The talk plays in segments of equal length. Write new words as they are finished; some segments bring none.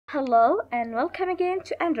Hello and welcome again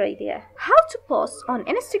to Androidiya. How to post on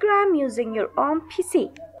Instagram using your own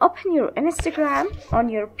PC. Open your Instagram on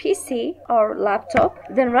your PC or laptop,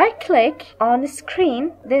 then right click on the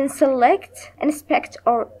screen, then select inspect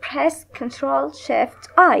or press Ctrl Shift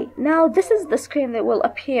I. Now this is the screen that will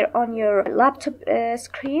appear on your laptop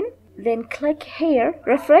screen. Then click here,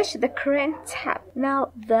 refresh the current tab.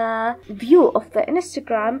 Now the view of the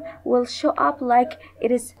Instagram will show up like it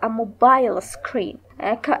is a mobile screen.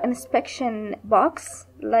 Cut inspection box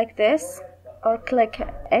like this or click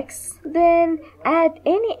X. Then add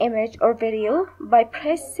any image or video by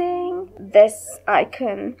pressing this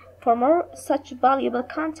icon. For more such valuable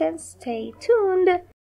content, stay tuned.